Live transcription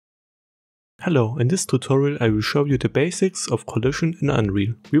Hello, in this tutorial I will show you the basics of collision in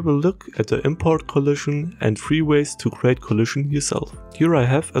Unreal. We will look at the import collision and 3 ways to create collision yourself. Here I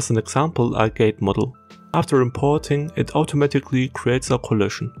have as an example a gate model. After importing, it automatically creates a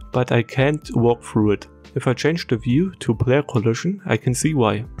collision, but I can't walk through it. If I change the view to player collision, I can see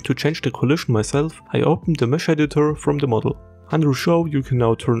why. To change the collision myself, I open the mesh editor from the model. Under show, you can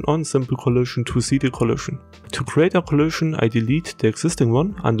now turn on simple collision to see the collision. To create a collision, I delete the existing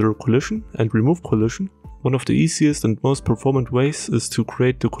one under collision and remove collision. One of the easiest and most performant ways is to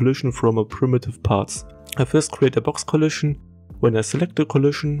create the collision from a primitive parts. I first create a box collision. When I select the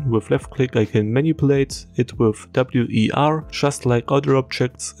collision, with left click I can manipulate it with WER, just like other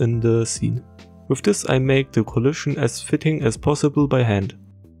objects in the scene. With this I make the collision as fitting as possible by hand.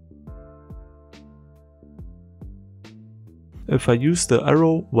 If I use the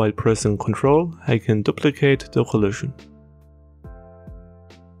arrow while pressing Ctrl, I can duplicate the collision.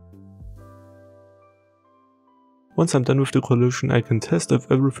 Once I'm done with the collision, I can test if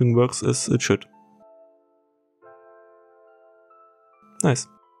everything works as it should. Nice.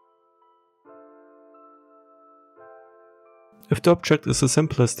 If the object is as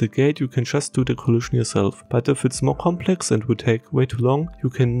simple as the gate, you can just do the collision yourself, but if it's more complex and would take way too long, you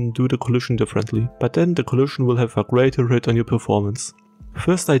can do the collision differently, but then the collision will have a greater hit on your performance.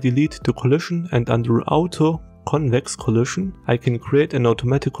 First I delete the collision, and under Auto Convex Collision I can create an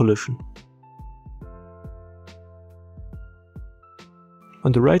automatic collision.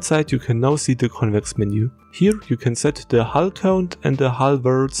 On the right side you can now see the convex menu. Here you can set the hull count and the hull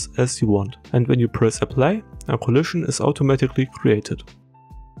words as you want, and when you press apply, a collision is automatically created.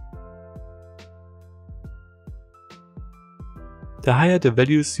 The higher the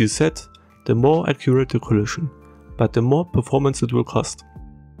values you set, the more accurate the collision, but the more performance it will cost.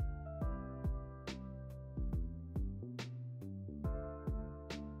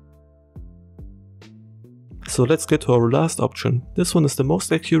 So let's get to our last option. This one is the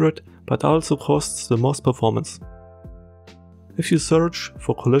most accurate, but also costs the most performance. If you search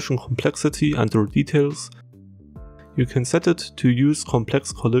for collision complexity under details, you can set it to use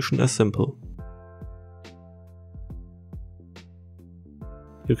complex collision as simple.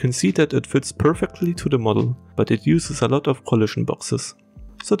 You can see that it fits perfectly to the model, but it uses a lot of collision boxes.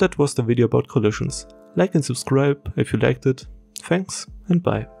 So that was the video about collisions. Like and subscribe if you liked it. Thanks and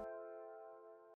bye.